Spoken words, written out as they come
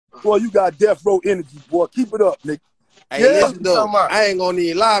Boy, you got death row energy, boy. Keep it up, nigga. Hey, listen though, I ain't gonna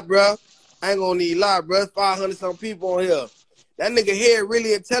need lie, bro. I ain't gonna need lie, bro. 500 some people on here. That nigga here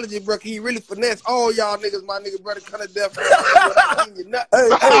really intelligent, bro. He really finesse all y'all niggas. My nigga brother kind of deaf.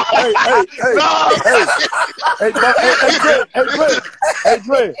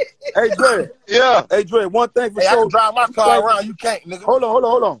 Hey, Dre. Yeah. Hey, Dre. One thing for Hey, I sure. can drive my car around. You can't, nigga. Hold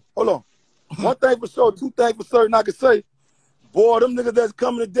on. One thing for sure. Two things for certain. I can say, boy, them niggas that's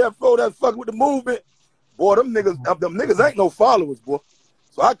coming to death row that's fucking with the movement. Boy, them niggas ain't no followers, boy.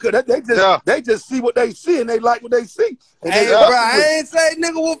 So I could they just see what they see and they like what they see. Hey, bro, I ain't say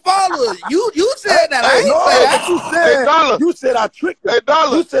nigga will follow. You said that. I ain't say that. You said I tricked him. Hey,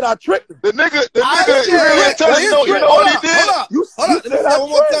 Dollar. You said I tricked him. The nigga really intelligent. You know what he did? Hold up. Let me say one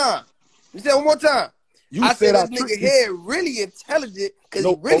more time. You said one more time. I said this nigga here really intelligent because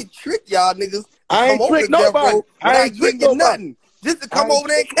he really tricked y'all niggas. I ain't tricked nobody. I ain't tricked nothing. Just to come over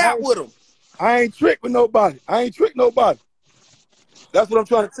there and cap with him. I ain't tricked with nobody. That's what I'm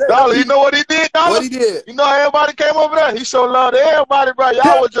trying to tell you. Dollar, you know what he did, Dollar? What he did? You know how everybody came over there? He showed love to everybody, bro.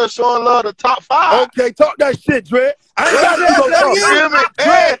 Y'all was just showing love to top 5. Okay, talk that shit, Dre. I ain't got to go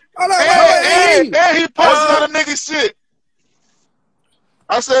and he posted other nigga shit.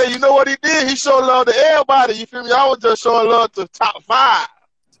 I said, you know what he did? He showed love to everybody. You feel me? I was just showing love to top 5.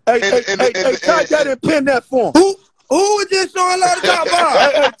 Hey, type that and pin that for him. Who was just showing love to top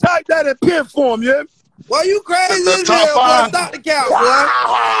 5? Hey, type that and pin for him, yeah? Boy, you crazy as hell, boy. Stop the count, boy.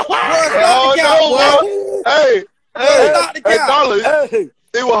 Stop the count, boy. Hey, stop the count. Dollar. Hey.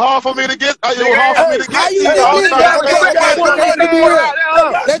 It was hard for me to get. How you think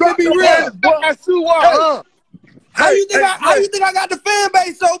Let's be real. How you think I got the fan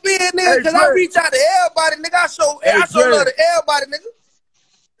base so big, nigga? Because I reach out to everybody, nigga. I show love to everybody, nigga.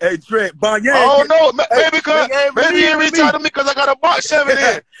 Hey, Dre, Bunya. Oh no, maybe he ain't reach out to me because I got a box shoving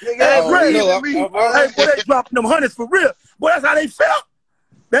in. Hey, boy, they dropping them hundreds for real. Boy, that's how they felt.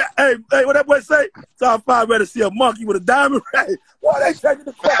 Hey, what that boy say? Top 5 rather see a monkey with a diamond ring. Boy, they taking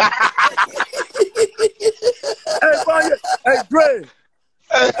the fuck. Hey, Bunya.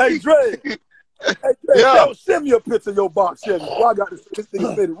 Hey, Dre. Yo, send me a picture of your box Chevy. Boy, I got this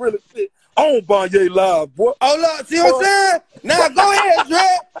nigga say the real shit on Bunya Live, boy. Oh, look, see what I'm saying? Now, go ahead, Dre.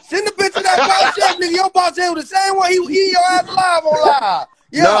 Send the picture of that box Chevy, nigga. Your box Chevy was the same one. He your ass live on live.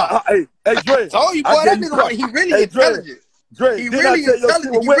 Yeah. Nah, hey, Dre. Told you, boy, that nigga, he really intelligent. Dre, he really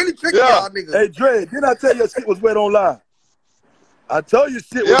intelligent. He really tricky y'all niggas. Hey, Dre, didn't I tell you your shit was wet on live? I told you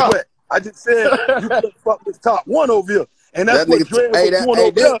shit was wet. I just said you couldn't fuck this top 1 over here. And that's what Dre was doing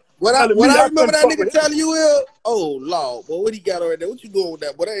over there. What I remember that nigga telling you is, oh Lord, boy, what he got over there? What you doing with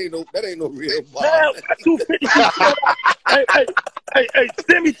that? Boy, that ain't no real boy. Damn, 250. hey,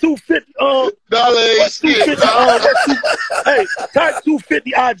 send me 250. Hey, type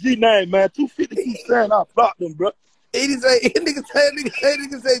 250 IG name, man. 250 keep saying I blocked them, bro. He nigga say,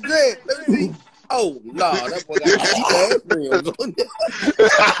 Dre, let me see. Oh no, that boy got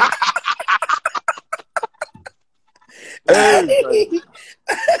Hey,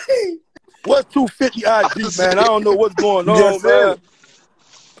 what's 250 IG, man? I don't know what's going on, man.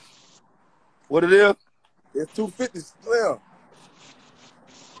 What it is? It's 250 Slim.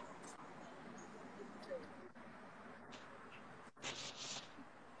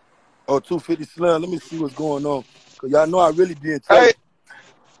 Oh, 250 Slim. Let me see what's going on. Cause y'all know I really be in trouble.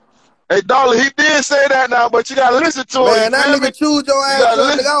 Hey, Dollar, he did say that now, but you gotta listen to him. Man, that nigga chewed your ass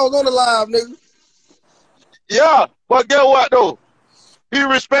up, nigga. I was on the live, nigga. Yeah, but get what though? He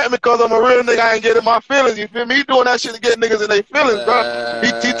respect me because I'm a real nigga. I ain't getting my feelings. You feel me? He doing that shit to get niggas in their feelings, bro.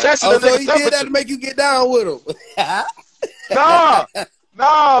 He testing the niggas. So he did that to make you get down with him.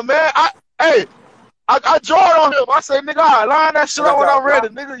 Nah, man. I drawed on him. I said, nigga, I line that shit up when I'm ready.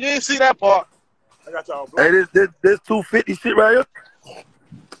 Nigga, you ain't see that part. I got y'all, bro. Hey, this 250 shit right here.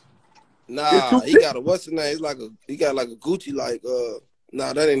 Nah, he got a what's the name? He got like a Gucci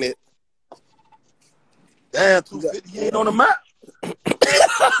nah, that ain't it. Damn, 250 he ain't on the map.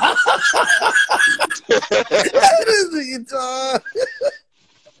 That is a guitar.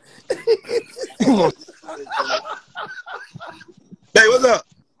 Hey, what's up?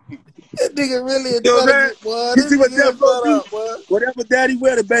 That nigga really intelligent, boy. You see what Jeff do? Whatever daddy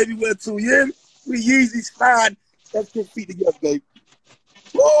wear, the baby wear too. Yeah, we Yeezy slide. Let's put feet together, baby.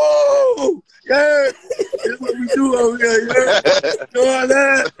 Woo! Yeah, that's what we do over here. Yeah, you know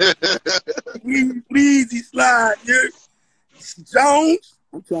that? We Yeezy slide. Yeah, Jones.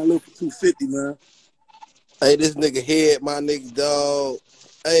 I'm trying to look for 250, man. Hey, this nigga head, my nigga dog.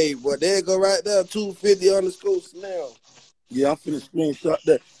 Hey, boy, there you go right there. 250 _ Slim. Yeah, I'm finna screenshot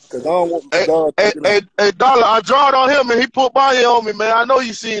that. Cause I don't want Hey, Dollar, I drawed on him and he put Bunya on me, man. I know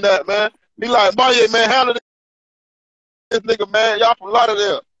you seen that, man. He like, Bunya, man, handle this nigga, man. Y'all from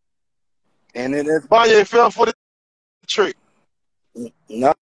Lauderdale. And then that's Bunya fell for the trick.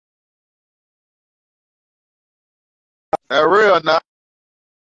 not That real now.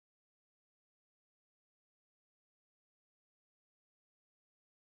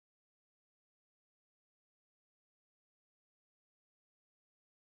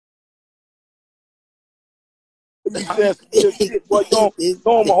 you saying some real shit, boy. You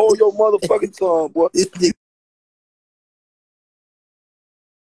don't hold your motherfucking tongue, boy.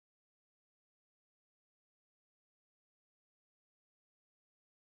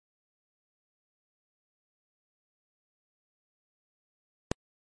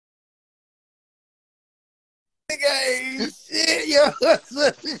 Shit, yo.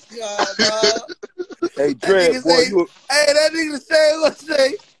 Hey, Dread, boy, you. Hey, that nigga say what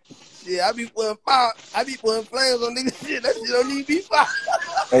say? Shit, I be putting flames on niggas shit. That shit don't need to be fire.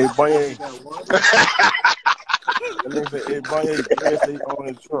 Hey, Bunya. That nigga say, hey, Bunya, Dread say he on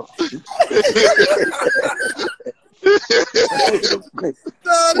his truck.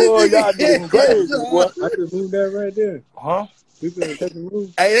 Boy, y'all niggas crazy, boy. I just moved that right there. Huh? People ain't taking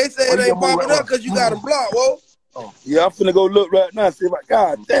move. Hey, they say Oh, it you ain't gonna move popping right up because you got a block, whoa. Oh. Yeah, I'm finna go look right now. See if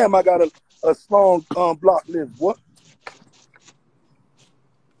God damn, I got a strong block list, boy.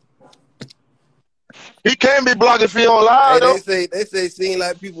 He can't be blocked if he on live, Hey, though. they say seem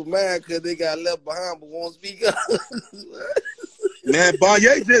like people mad because they got left behind but won't speak up. Man,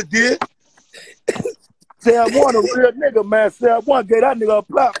 Bunya just did. Sam One, a real nigga, man. Sam One gave that nigga a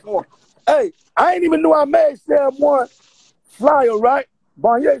platform. Hey, I ain't even knew I made Sam One flyer, right?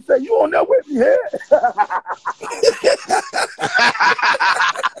 Bunya said, you on that with me here?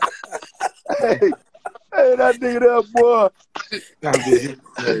 hey, that nigga there, boy.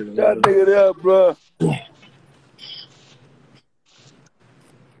 That nigga there, bro.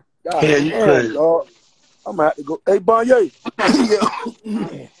 God, Yeah, you crazy. dog. I'm gonna have to go. Hey, Bunya.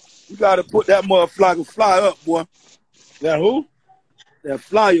 You gotta put that motherfucker fly up, boy. That who? That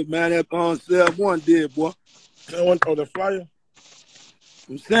flyer, man. That Sam One did, boy. That one, oh, the flyer?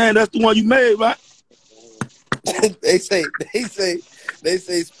 I'm saying that's the one you made, right? they say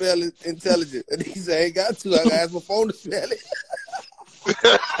spell it intelligent. And he say, I ain't got to. I gotta ask my phone to spell it.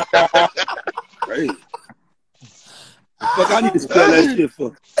 Crazy. The fuck I need to spell that shit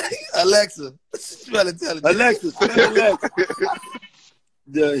for? Alexa, spell intelligent. Alexa, spell Alexa.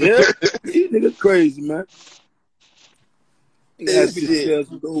 The hell? These niggas crazy, man. They ask me to spell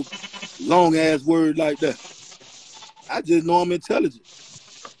some long ass word like that. I just know I'm intelligent.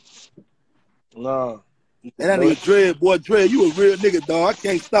 Nah. And that nigga Dread, boy, Dread, you a real nigga, dog. I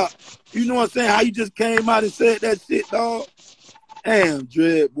can't stop. You know what I'm saying? How you just came out and said that shit, dog? Damn,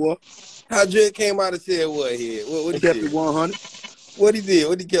 Dread, boy. How Dread came out and said what here? What he kept said? It 100. What he did?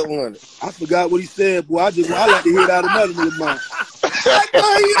 What he kept 100? I forgot what he said, boy. I like to hear it out of another nigga mouth.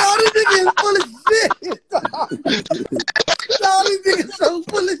 You know, this nigga is full of shit. All these niggas so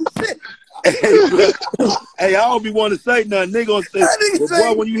full of shit. Hey, I don't be wanting to say nothing. Nigga gonna say, well,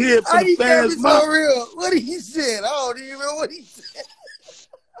 boy, when you hear it from the fans' mouth. So real. What he said? I don't even know what he said.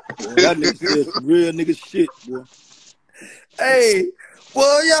 Boy, that nigga said some real nigga shit, boy. Hey,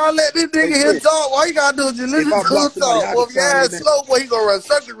 well, y'all let this nigga here talk. All you gotta do is just listen to him talk. Well, if your ass slow, boy, he gonna run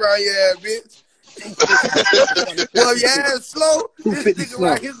circles around your ass, bitch. Well, if your ass slow, this nigga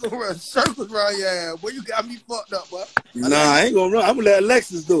right here gonna run circles around your ass. Boy, you got me fucked up, boy. Nah, I ain't gonna run. I'm gonna let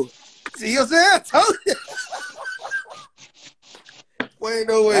Alexis do it. See what I'm saying? I told you. Boy, ain't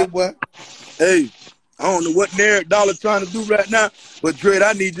no way, boy. Hey, I don't know what Nerd Dollar trying to do right now, but Dread,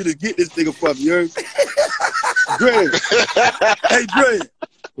 I need you to get this nigga for me, you heard? Dread. Hey, Dread.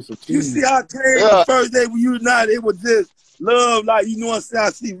 You see how I came the first day when you was not, it was just love, like, you know what I'm saying? I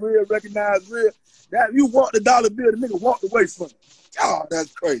see real, recognize real. That you walked the dollar bill, the nigga walked away from it. Oh,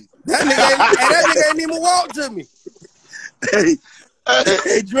 that's crazy. That nigga ain't even walk to me.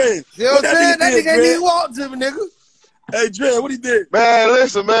 Hey, Dre. You know what I'm saying? That nigga ain't even walk to me, nigga. Hey, Dre, what he did? Man,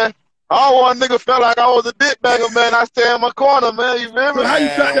 listen, man. I don't want a nigga felt like I was a dick bagger, man. I stay in my corner, man. You feel me? So how you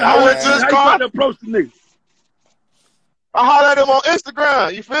tried to, I went to his car. To approach the nigga? I hollered at him on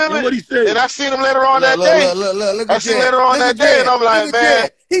Instagram. You feel me? And what he said? And I seen him later on that day. Look I seen him later on that day, and I'm like, man.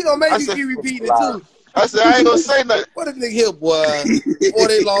 He gonna make you keep repeating it, too. I said, I ain't gonna say nothing. What a nigga here, boy. Boy,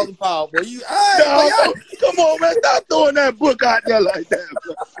 they lost the power, boy. Come on, man. Stop throwing that book out there like that,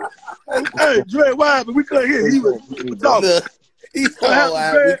 bro. Hey, Dre, what happened? We couldn't hear. He was talking. He told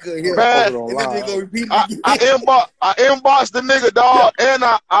we couldn't hear. Man, I inboxed the nigga, dog, and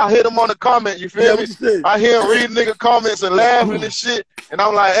I hit him on the comment. You feel me? I hear him reading nigga comments and laughing and shit. And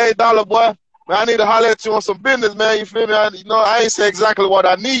I'm like, hey, Dollar boy, man, I need to holler at you on some business, man. You feel me? I ain't say exactly what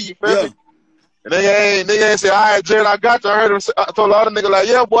I need. You feel me? And nigga ain't say, all right, Jared, I got you. I heard him. I told the other nigga like,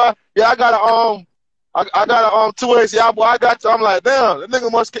 yeah, boy, yeah, I got a 2X, yeah, boy, I got you. I'm like, damn, the nigga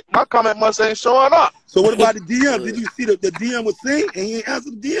my comment must ain't showing up. So what about the DM? Did you see the DM was seen and he ain't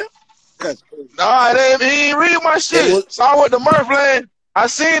answered the DM? That's crazy. Nah, he ain't read my shit. So I went to Murph Lane. I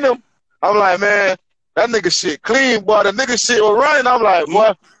seen him. I'm like, man, that nigga shit clean, boy. The nigga shit was running. I'm like,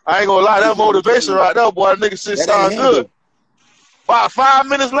 boy, I ain't gonna lie, that motivation right there, boy. That nigga shit sound good. About 5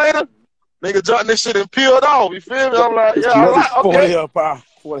 minutes later, nigga jumped this shit and peeled off. You feel me? I'm like, yeah, I like, okay.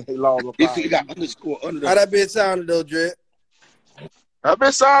 He got underscore under that. How that bitch sounded though, Dre? That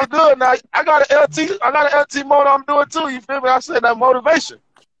bitch sound good. Now I got an LT motor I'm doing too. You feel me? I said that motivation.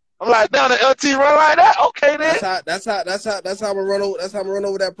 I'm like, down the LT run like that. Okay then. That's how I'm gonna run over. That's how I'm gonna run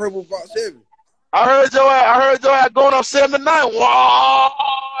over that purple box Chevy. I heard your ass going up 79. Wow.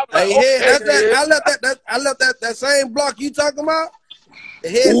 Hey, okay, I left that same block you talking about. The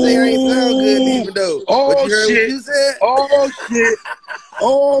headset ain't sound good even though. Oh shit! What you said? Oh shit!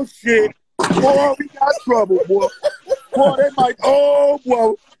 Oh shit! Boy, we got trouble, boy. Boy, they might. Oh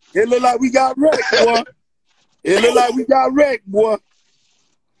boy, it look like we got wrecked, boy. It look like we got wrecked, boy.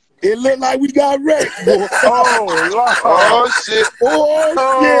 It look like we got wrecked, boy. Oh Lord! Oh shit! Oh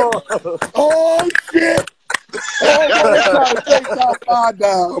shit! Oh shit! Oh boy, they trying to take our fire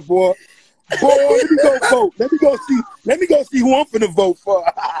down, boy. Boy, let me go vote. Let me go see who I'm finna vote for.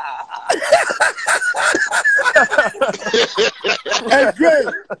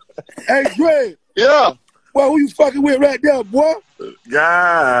 Hey Dre. Yeah. Boy, who you fucking with right there, boy?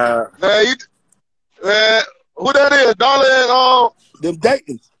 Yeah. Man, who that is? Dollar and them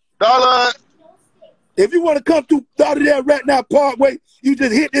Daytons. Dollar. If you want to come through there right now, Parkway, you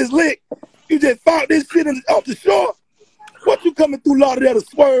just hit this lick. You just found this shit off the shore. What you coming through Lauderdale to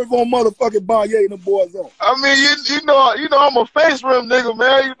swerve on motherfucking Bunya and the boys on? I mean, you know, I'm a face rim nigga,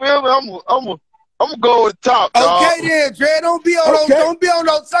 man. You feel me? I'm gonna go with the top, dog. Okay then, Dre. Don't be on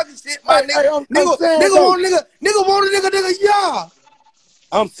those sucker shit, my nigga. Nigga want a nigga, yeah.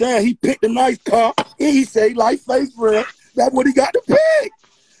 I'm saying he picked a nice car and he say he like face rim. That's what he got to pick.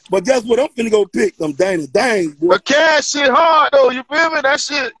 But guess what? I'm finna go pick them Dangs, boy. The cash shit hard though. You feel me? That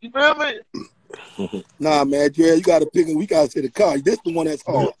shit. You feel me? Nah, man, Jerry, you gotta pick him. We gotta say the car. This the one that's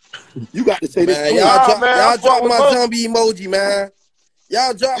hard. You got to say this. Y'all drop my zombie emoji, man.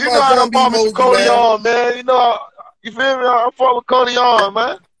 Y'all drop my zombie emoji, Cody on, man. You know, you feel me? I fuck with Cody on,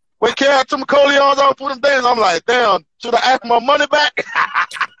 man. When Cat took my Cody on, I put them days. I'm like, damn, should I ask my money back?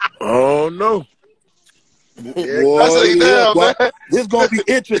 Oh no. Boy, man. This gonna be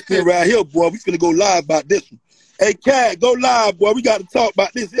interesting right here, boy. We finna go live about this one. Hey, Cat, go live, boy. We gotta talk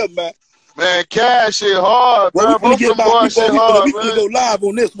about this here, man. Man, cash shit hard, boy. We finna go live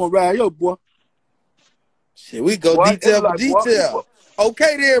on this one right here, boy. Shit, we go detail for detail.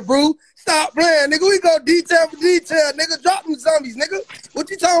 Okay then, bro. Stop playing, nigga. We go detail for detail, nigga. Drop them zombies, nigga. What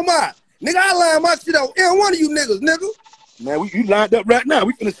you talking about? Nigga, I line my shit on every one of you niggas, nigga. Man, you lined up right now.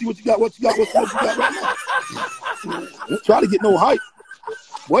 We finna see what you got right now. Don't try to get no hype.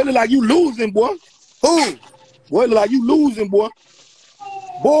 Boy, it look like you losing, boy. Who? Boy, it look like you losing, boy.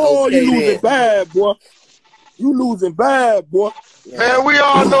 Boy, okay, you losing bad, boy. You losing bad, boy. Man, we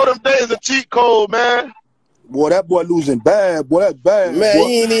all know them days of cheat code, man. Boy, that boy losing bad, boy. That's bad, man. Boy.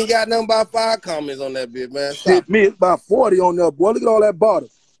 He ain't even got nothing but 5 comments on that bitch, man. Shit, me, it's about 40 on there, boy. Look at all that bottom.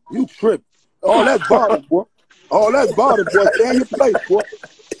 You tripping. All that bottom, boy. All that bottom, boy. Stay in your place, boy.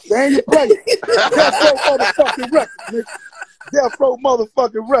 Stay in your place. Death Row motherfucking records, nigga. Death Row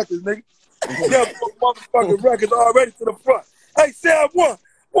motherfucking records, nigga. Death Row motherfucking records already to the front. Hey, Sam 1.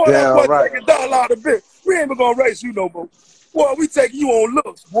 Boy, that boy taking $1 out of bit. We ain't even gonna race you no more. Boy, we taking you on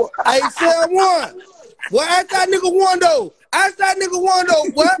looks, boy. Hey, Sam 1. Well, ask that nigga 1 though. Ask that nigga 1 though,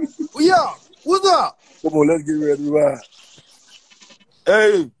 what? Yeah, what's up? Come on, let's get ready to ride.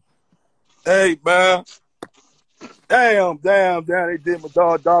 Hey, man. Damn, they did my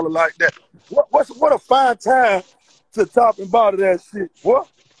dollar like that. What a fine time to top and bottom that shit, boy.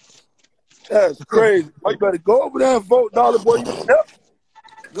 That's crazy. You better go over there and vote, Dollar boy.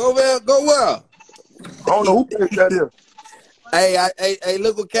 Go where? I don't know who picked that is. Hey,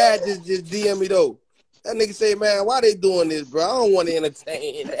 look what Cat just DM me though. That nigga say, man, why they doing this, bro? I don't want to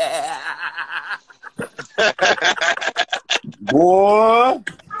entertain. Boy.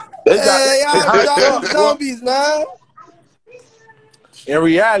 Y'all drop zombies, man. In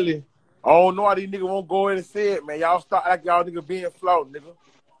reality, I don't know how these niggas won't go in and say it, man. Y'all start like y'all niggas being flawed, nigga.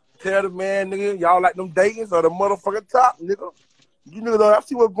 Tell the man, nigga, y'all like them datings or the motherfucking top, nigga. You niggas don't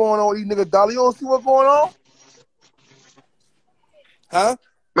see what's going on with these niggas, Dollar. You don't see what's going on? Huh?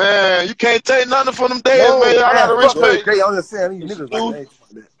 Man, you can't take nothing from them days, man. Y'all gotta respect. I'm just saying, these niggas like,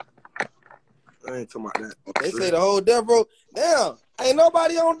 I ain't talking about that. They say the whole death row. Damn, ain't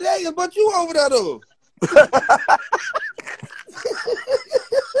nobody on days but you over there, though.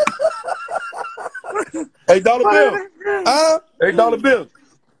 Hey, Dollarbill. Huh? Hey, Dollarbill.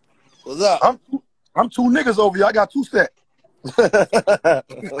 What's up? I'm 2 niggas over here. I got 2 sets.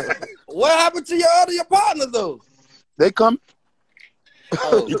 What happened to your partners, though? They come.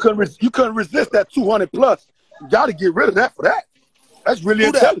 Oh. You couldn't resist that 200 plus. You got to get rid of that for that. That's really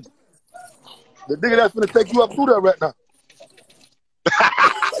intelligent. The nigga that's gonna take you up through there right now.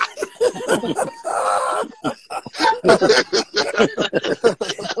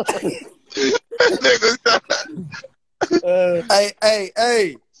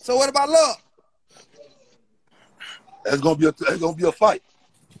 Hey. So what about love? That's gonna be a fight.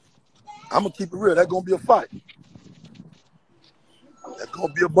 I'm gonna keep it real. That's gonna be a fight. That's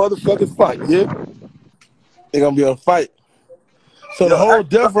gonna be a motherfucking fight. Yeah. It's gonna be a fight. So the whole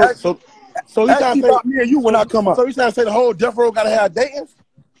death row. So you trying to say about me and you when I come up? So you trying to say the whole death row gotta have dating?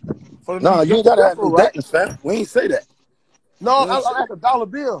 No, you ain't gotta have no dating, fam. We ain't say that. No, I'm at the dollar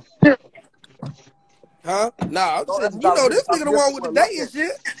bill. Huh? Nah, I'm saying, you know this nigga the one with the dating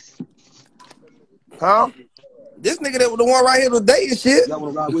shit. Huh? This nigga that was the one right here with the dating shit.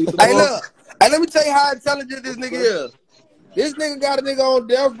 Hey, look. Hey, let me tell you how intelligent this nigga is. This nigga got a nigga on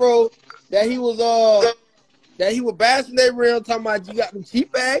death row that he was bashing their real, talking about you got them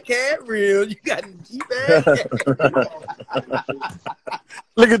cheap ass cat reels. You got them cheap ass cat.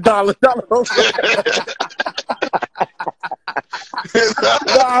 Look at Dollar.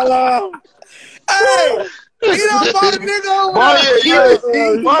 Dollar. Hey, he done bought a nigga over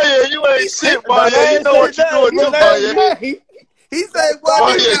Bunya, you ain't shit, Bunya. You know what you doing too, Bunya. He said,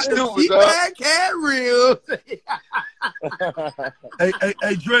 "Boy, you got them cheap ass cat reels."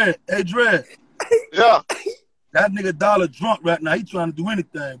 Hey, Dre. Yeah. That nigga Dollar drunk right now. He trying to do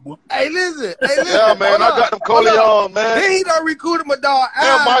anything, boy. Hey, listen. Yeah, man, I got them Coleon, man. Then he done recruited my dog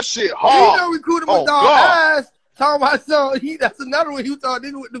Damn, my shit hard. He done recruited my dog Eyes. Talking about something. That's another one. He was talking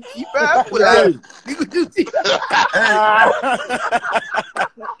nigga with the cheap ass. Nigga do cheap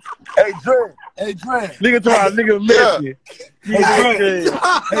Hey, Dre. Nigga talking about nigga messy. Hey,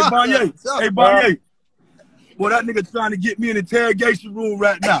 Bunya. Boy, that nigga trying to get me in the interrogation room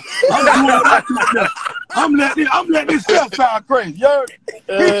right now. I'm doing what I can. I'm letting this stuff sound crazy. You heard?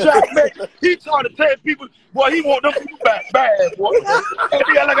 He trying to tell people, boy, he want them people back bad, boy. And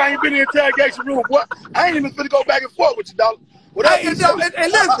he like I ain't been in the interrogation room, boy. I ain't even finna go back and forth with you, Dollar. Hey, listen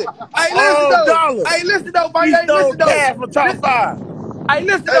though, Bunya. Listen though. Cash for top 5. Hey,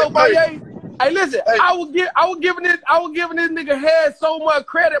 listen though, Bunya. Hey, listen. I was giving this nigga head so much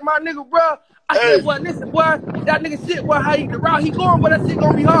credit, my nigga, bro. I said, boy, listen, boy, that nigga shit, boy, the route he going, boy, that shit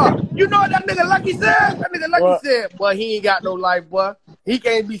gonna be hard. You know what that nigga Lucky said? That nigga Lucky said, boy, he ain't got no life, boy. He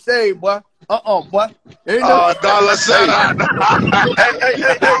can't be saved, boy. Boy. Dollar said hey.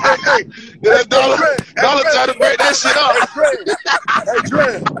 Yeah, Dollar trying to break that shit up. Hey,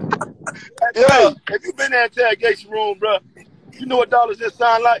 Dre. Yeah. If you been in that interrogation room, bro, you know what Dollar just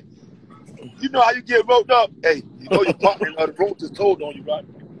sound like? You know how you get roped up? Hey, you know your partner, the rope just told on you, right?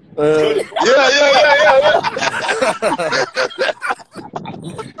 Yeah.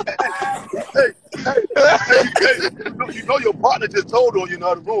 You know your partner just told on you in the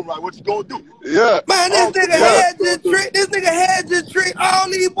other room, right? What you gonna do? Yeah. Man, this nigga had just trick all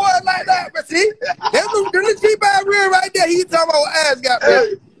these boys like that, but see? Them the cheap ass real right there. He talking about what ass got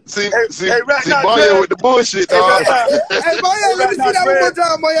me. See, Bunya with the bullshit, dog. Hey, Bunya, let me see that one more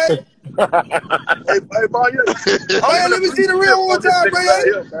time, Bunya. Hey, Bunya, let me see the real one more time,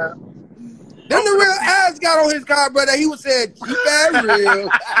 Bunya. Then the real ass got on his car, brother. He was saying, cheap ass real.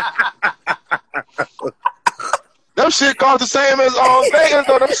 Them shit cost the same as Vegas,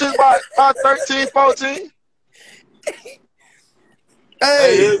 though. Them shit about 13, 14.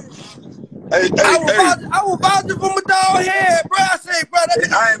 Hey. I was vouching for my dog head, bro. I say, bro, that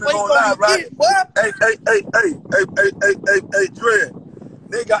nigga I ain't even gonna lie, right? Hey, Dre.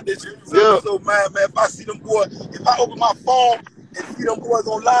 They got this shit so mad, man. If I see them boys, if I open my phone and see them boys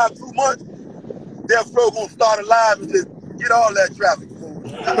on live too much, their flow gonna start a live and just get all that traffic.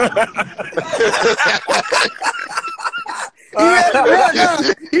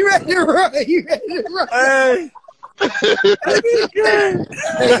 He ready to run. Hey.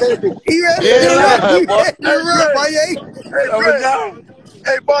 He ready to run, Bunya. Hey,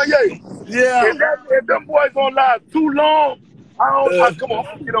 Hey, Bunya. Yeah. If them boys gonna last too long, come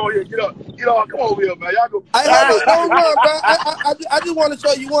on, get on here, get on, come over here, man. Y'all go. Hey, hold on, don't run, bro. I just want to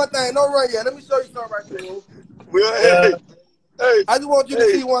show you one thing. Don't run yet. Let me show you something right quick. Well, hey, I just want you to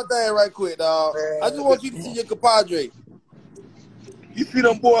see one thing right quick, dog. I just want you to see your compadre. You see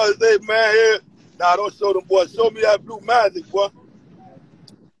them boys, hey, man, here. Nah, don't show them boys. Show me that blue magic, boy.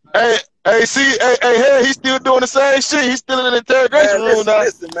 Hey, see, hey, he's still doing the same shit. He's still in the interrogation room now.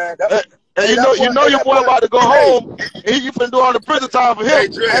 Listen, man. And you know your boy about to go home. And you finna do all the prison time for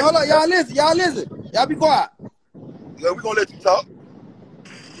him. Hey, hold on, y'all listen. Y'all be quiet. Yeah, we gonna let you talk.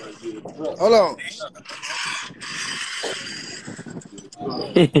 Hold on.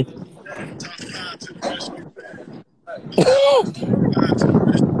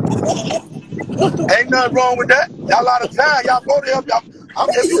 Ain't nothing wrong with that. Y'all out of time. Y'all go to help y'all.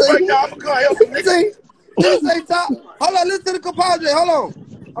 If you break down, I'm gonna come help you, nigga. Nigga say top. Hold on, listen to the compadre. Hold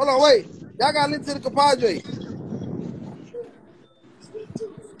on, wait. Y'all gotta listen to the compadre.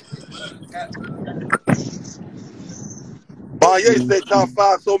 Bunya said top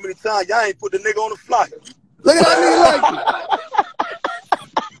 5 so many times, y'all ain't put the nigga on the fly. Look at that nigga lucky.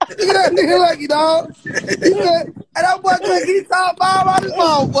 Look at that nigga lucky, dog. He said, and that boy couldn't get top 5 out his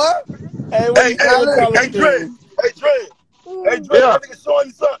mouth, boy. Hey, Dre. Yeah. That nigga showing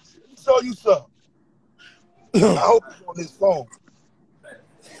you something. Show you something. I hope he's on his phone.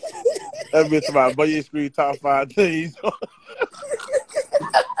 That bitch about Bunya screen top 5 things.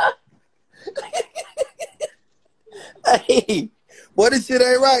 Hey, boy, this shit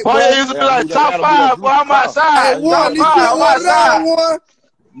ain't right, boy. Bunya used to be like, top 5, boy, I'm outside. Hey, one, this shit watered down, one.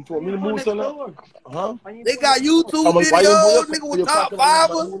 You want me to move something? Huh? They got YouTube videos, nigga with top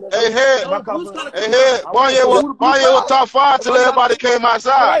 5ers. Hey, Bunya was top 5 till everybody came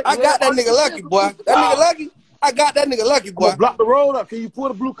outside. I got that nigga lucky, boy. That nigga lucky. I got that nigga lucky, boy. Block the road up. Can you pull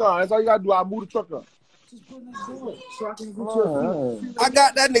the blue car? That's all you gotta do. I'll move the truck up. I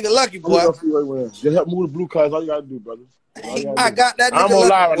got that nigga lucky, boy. Just help move the blue car. That's all you gotta do, brother. I got that nigga lucky. I'm on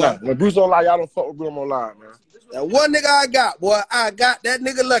live right boy. now. When Bruce on live, y'all don't fuck with Bruce on live, man. That one nigga I got, boy. I got that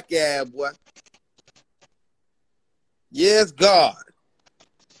nigga lucky ass, boy. Yes, God.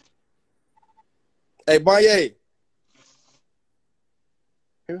 Hey, Bunya.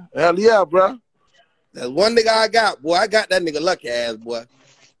 Hell yeah, bro. That's one nigga I got, boy. I got that nigga lucky ass, boy.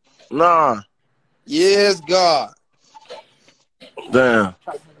 Nah. Yes, God. Damn.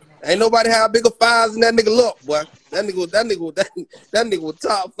 Ain't nobody have bigger 5s than that nigga look, boy. That nigga was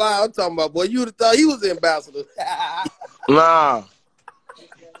top 5. I'm talking about, boy. You would have thought he was the ambassador. Nah.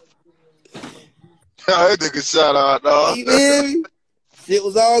 That nigga shout out, dog. You feel me? Shit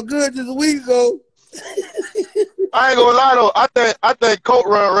was all good just a week ago. I ain't gonna lie though. I think Colt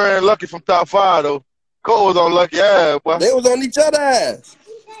ran lucky from top 5 though. Colt was on lucky ass, boy. They was on each other's ass.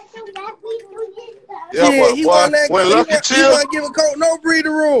 Yeah, he boy. wasn't that When good. Lucky He chill, wasn't giving Colt no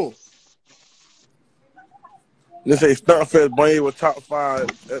breathing room. They say Stunt Fest Bunya was top 5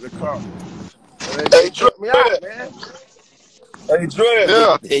 at the car. Hey, Dre. Me out, man. Hey, Dre.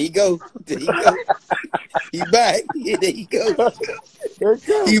 yeah. There you go. He back. Yeah, there you go.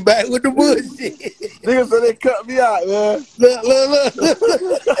 He back with the bullshit. Niggas said they cut me out, man. Look.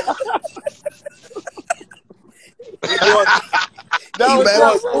 That was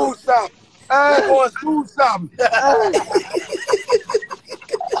back. school shop. That was school shop.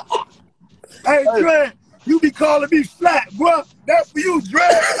 Hey, Dre, you be calling me flat, bro. That's for you, Dre.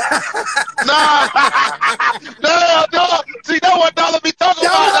 Nah. No. See, that's what Dollar be talking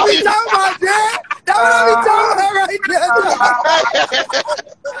That's about. what I be talking about, Dad. That's what I be talking about right there.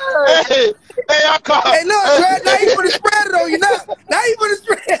 Hey, I call. Hey, look, Dre, now you put a spread it on you. Now you put a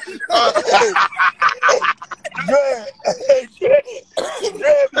spread it on Dre,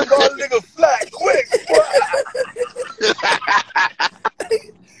 be calling nigga flat quick, boy.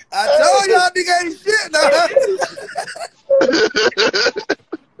 I told y'all nigga ain't shit now.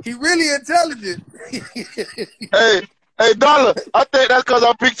 He really intelligent. Hey, Dollar, I think that's because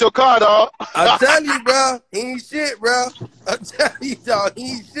I picked your car, dog. I'm telling you, bro. He ain't shit, bro. I'm telling you, dog.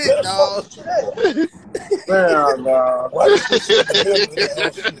 He ain't shit, dog. Damn, dog.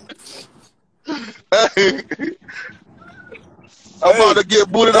 I'm about to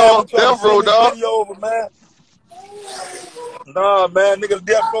get booted off death row, dog. Over, man. Nah, man, nigga,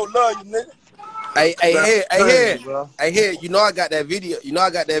 death row love you, nigga. Hey, here. You know I got that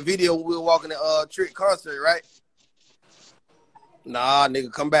video. When we were walking at Trick concert, right? Nah,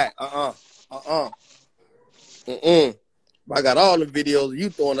 nigga, come back. I got all the videos of you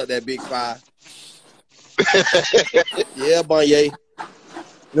throwing up that big 5. Yeah, Bunya.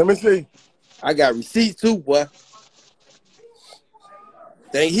 Let me see. I got receipts too, boy.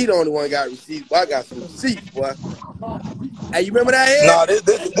 Think he the only one got receipts. Boy, I got some receipts, boy. Hey, you remember that head? Nah, this.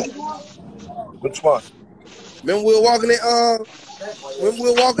 Which one? Remember we were walking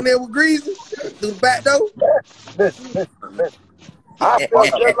there with Greasy through the back door? Listen. I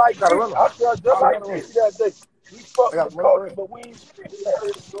felt just like this that day. We fucked the culture, but we ain't speaking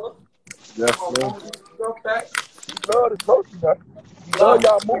that. Yes, sir. We love the culture, man. We love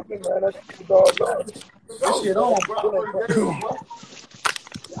y'all movement, man. That's what the dog love. This shit on, bro.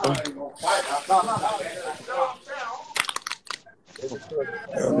 I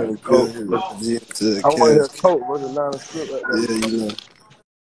want to hear Coke versus Nine Strip. Yeah, you know.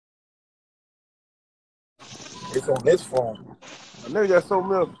 It's on this phone. A nigga got so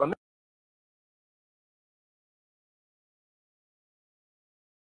milk.